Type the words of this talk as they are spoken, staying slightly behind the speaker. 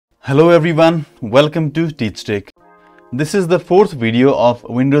Hello everyone, welcome to TeachTech. This is the fourth video of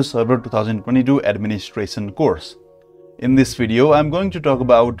Windows Server 2022 administration course. In this video, I'm going to talk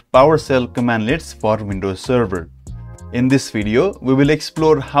about PowerShell Cmdlets for Windows Server. In this video, we will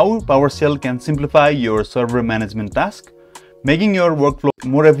explore how PowerShell can simplify your server management task, making your workflow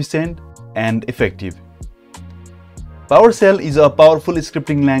more efficient and effective. PowerShell is a powerful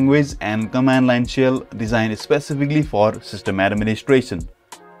scripting language and command line shell designed specifically for system administration.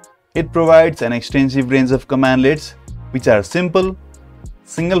 It provides an extensive range of cmdlets which are simple,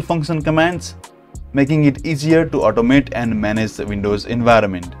 single function commands, making it easier to automate and manage the Windows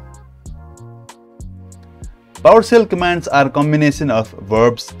environment. PowerShell commands are a combination of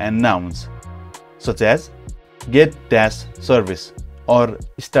verbs and nouns, such as get-service or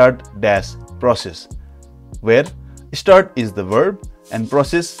start-process, where start is the verb and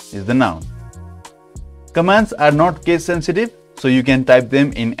process is the noun. Commands are not case sensitive, so you can type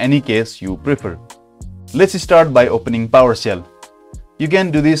them in any case you prefer. Let's start by opening PowerShell. You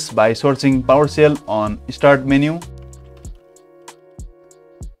can do this by searching PowerShell on Start menu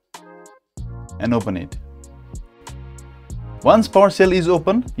and open it. Once PowerShell is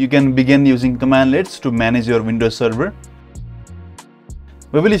open, you can begin using cmdlets to manage your Windows Server.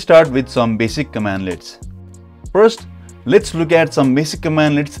 We will start with some basic cmdlets. First, let's look at some basic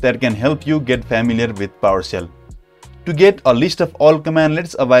cmdlets that can help you get familiar with PowerShell. To get a list of all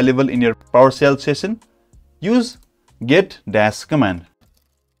cmdlets available in your PowerShell session, use get- command.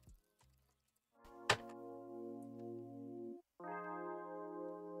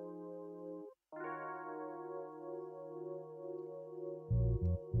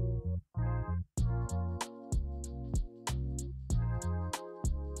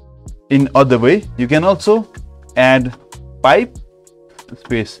 In other way, you can also add pipe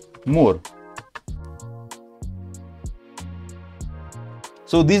space more.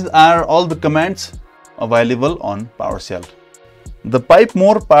 So these are all the commands available on PowerShell. The pipe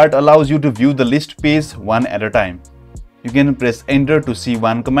more part allows you to view the list page one at a time. You can press enter to see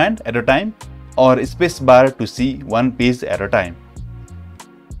one command at a time or space bar to see one page at a time.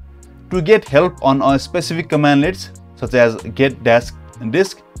 To get help on a specific cmdlets such as get-disk,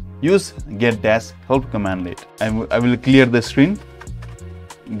 use get-help cmdlet. I will clear the screen.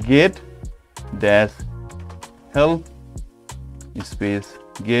 Get-help space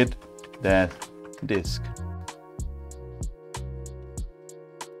get-disk.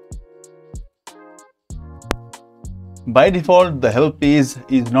 By default, the help page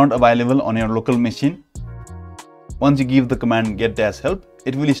is not available on your local machine. Once you give the command get-help,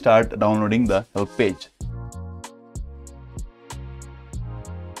 it will start downloading the help page.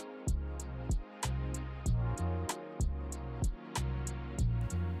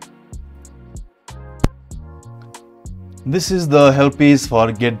 This is the help page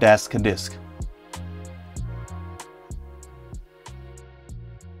for get-disk.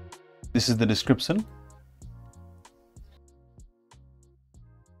 This is the description.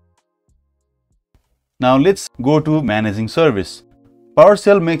 Now let's go to managing service.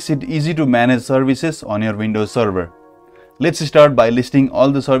 PowerShell makes it easy to manage services on your Windows Server. Let's start by listing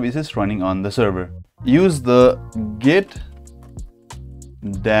all the services running on the server. Use the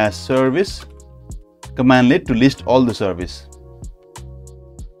get-service cmdlet to list all the service.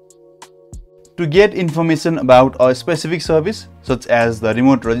 To get information about a specific service, such as the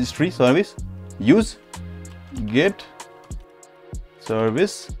remote registry service, use get-service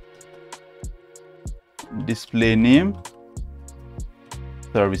display name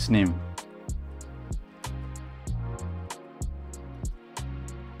service name.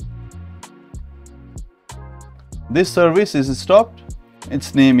 This service is stopped.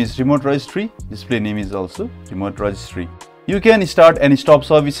 Its name is remote registry. Display name is also remote registry. You can start and stop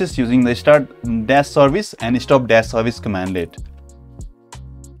services using the start-service and stop-service cmdlet.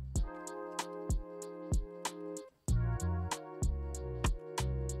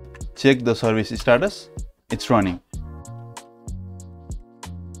 Check the service status. It's running.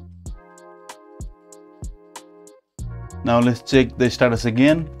 Now let's check the status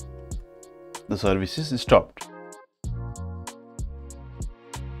again. The service is stopped.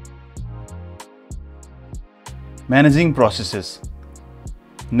 Managing processes.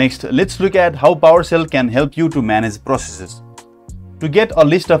 Next, let's look at how PowerShell can help you to manage processes. To get a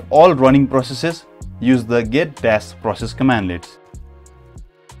list of all running processes, use the get-process cmdlets.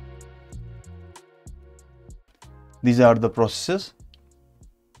 These are the processes.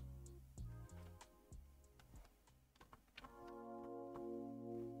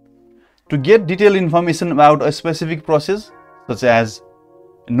 To get detailed information about a specific process, such as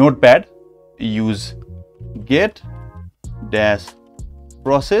Notepad, use get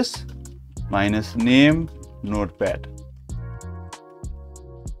process minus name notepad.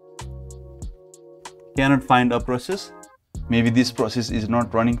 Cannot find a process. Maybe this process is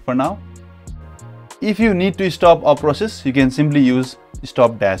not running for now. If you need to stop a process, you can simply use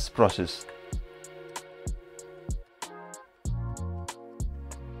stop dash process.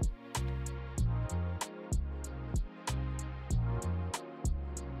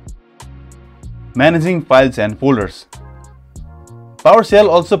 Managing files and folders. PowerShell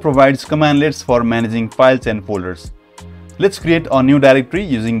also provides commandlets for managing files and folders. Let's create a new directory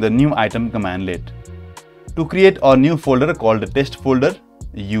using the new item commandlet. To create a new folder called test folder,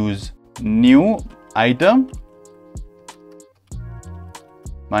 use new item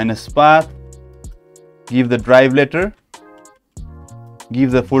minus path, give the drive letter,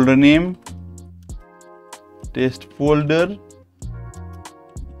 give the folder name test folder,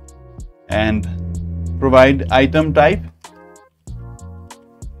 and provide item type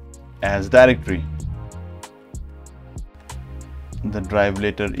as directory. The drive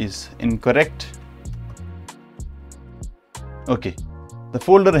letter is incorrect. Okay, the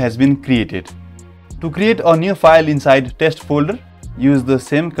folder has been created. To create a new file inside test folder, use the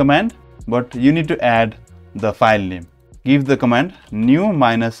same command, but you need to add the file name. Give the command new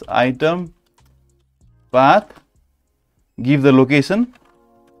minus item path, give the location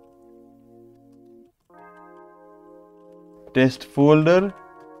test folder,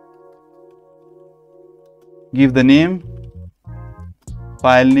 give the name,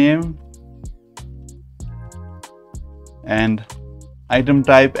 file name, and item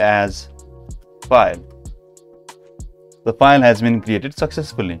type as file. The file has been created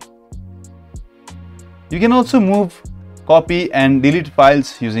successfully. You can also move, copy and delete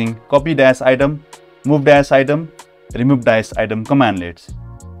files using copy dash item, move dash item, remove dash item commandlets.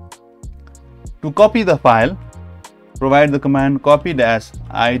 To copy the file, provide the command copy dash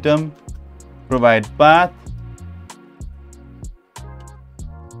item, provide path,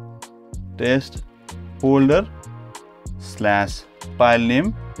 test folder slash file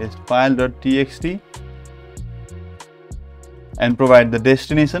name test file.txt, and provide the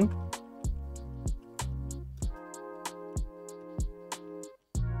destination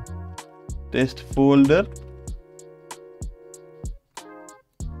test folder,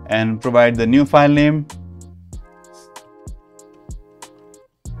 and provide the new file name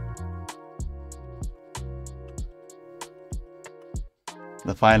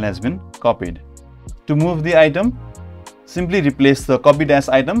the file has been copied. To move the item, simply replace the copy dash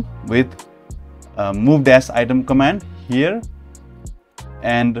item with move dash item command here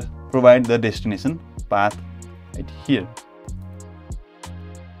and provide the destination path right here.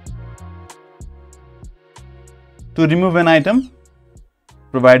 To remove an item,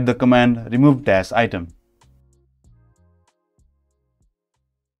 provide the command remove dash item.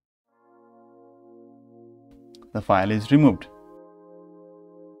 The file is removed.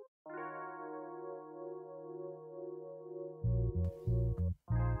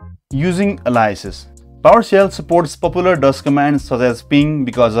 Using aliases. PowerShell supports popular DOS commands such as ping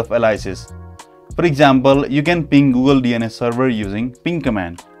because of aliases. For example, you can ping Google DNS server using ping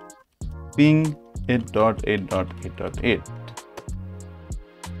command. Ping 8.8.8.8.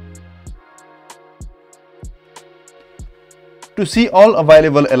 To see all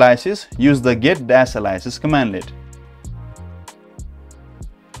available aliases, use the get-aliases commandlet.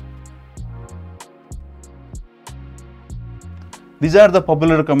 These are the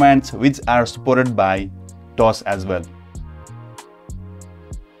popular commands which are supported by DOS as well.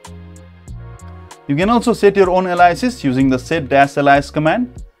 You can also set your own aliases using the set-alias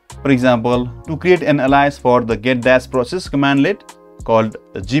command. For example, to create an alias for the get-process commandlet called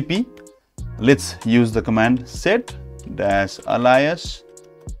gp, let's use the command set-alias,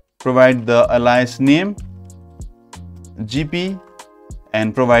 provide the alias name gp,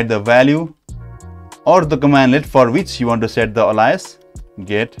 and provide the value or the commandlet for which you want to set the alias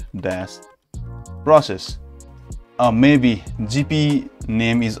get-process. Maybe gp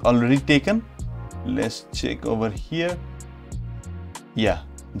name is already taken. Let's check over here. Yeah,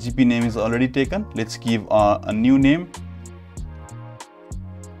 gp name is already taken. Let's give a new name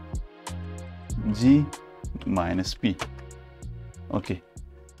g-p. Okay,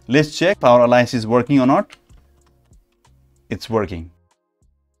 let's check if our alias is working or not. It's working.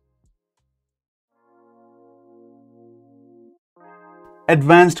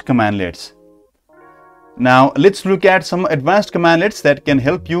 Advanced commandlets. Now let's look at some advanced commandlets that can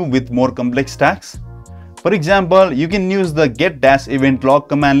help you with more complex tasks. For example, you can use the get-event log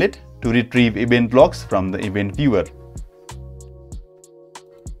commandlet to retrieve event logs from the event viewer.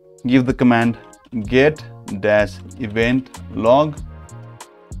 Give the command get-event log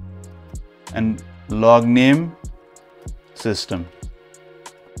and log name system.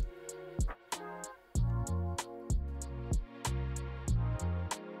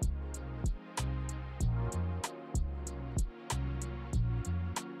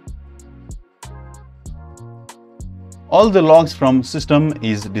 All the logs from system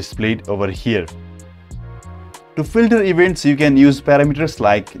is displayed over here. To filter events, you can use parameters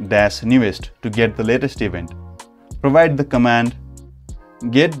like -newest to get the latest event. Provide the command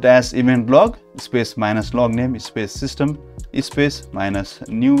get -event log space -log name space system space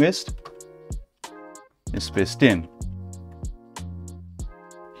 -newest space 10.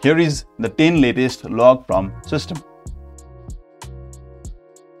 Here is the 10 latest log from system.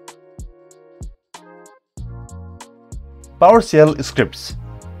 PowerShell scripts.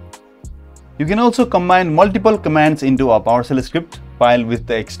 You can also combine multiple commands into a PowerShell script file with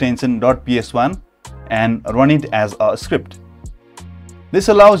the extension .ps1 and run it as a script. This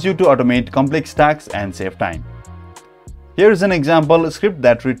allows you to automate complex tasks and save time. Here is an example script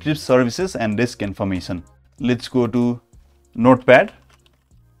that retrieves services and disk information. Let's go to Notepad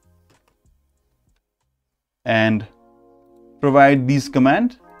and provide these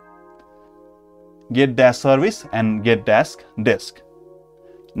commands: get -service and get -disk.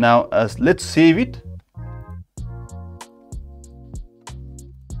 Now let's save it.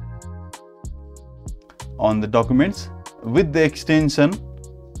 On the documents with the extension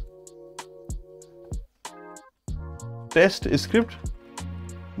test script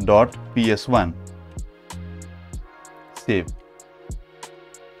 .ps1. Save.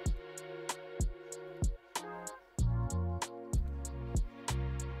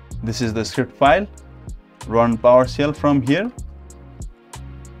 This is the script file. Run PowerShell from here.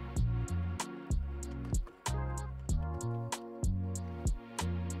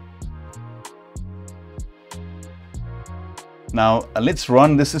 Now let's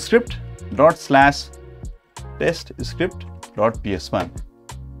run this script /test script.ps1.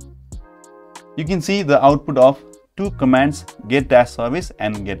 You can see the output of two commands, get -service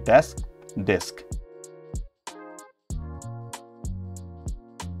and get -disk.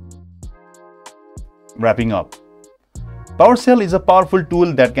 Wrapping up, PowerShell is a powerful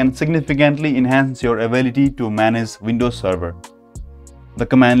tool that can significantly enhance your ability to manage Windows Server. The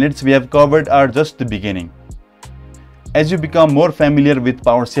commandlets we have covered are just the beginning. As you become more familiar with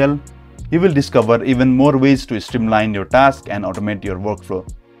PowerShell, you will discover even more ways to streamline your tasks and automate your workflow.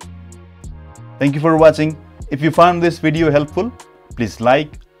 Thank you for watching. If you found this video helpful, please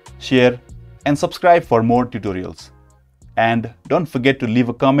like, share, and subscribe for more tutorials. And don't forget to leave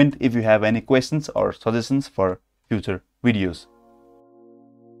a comment if you have any questions or suggestions for future videos.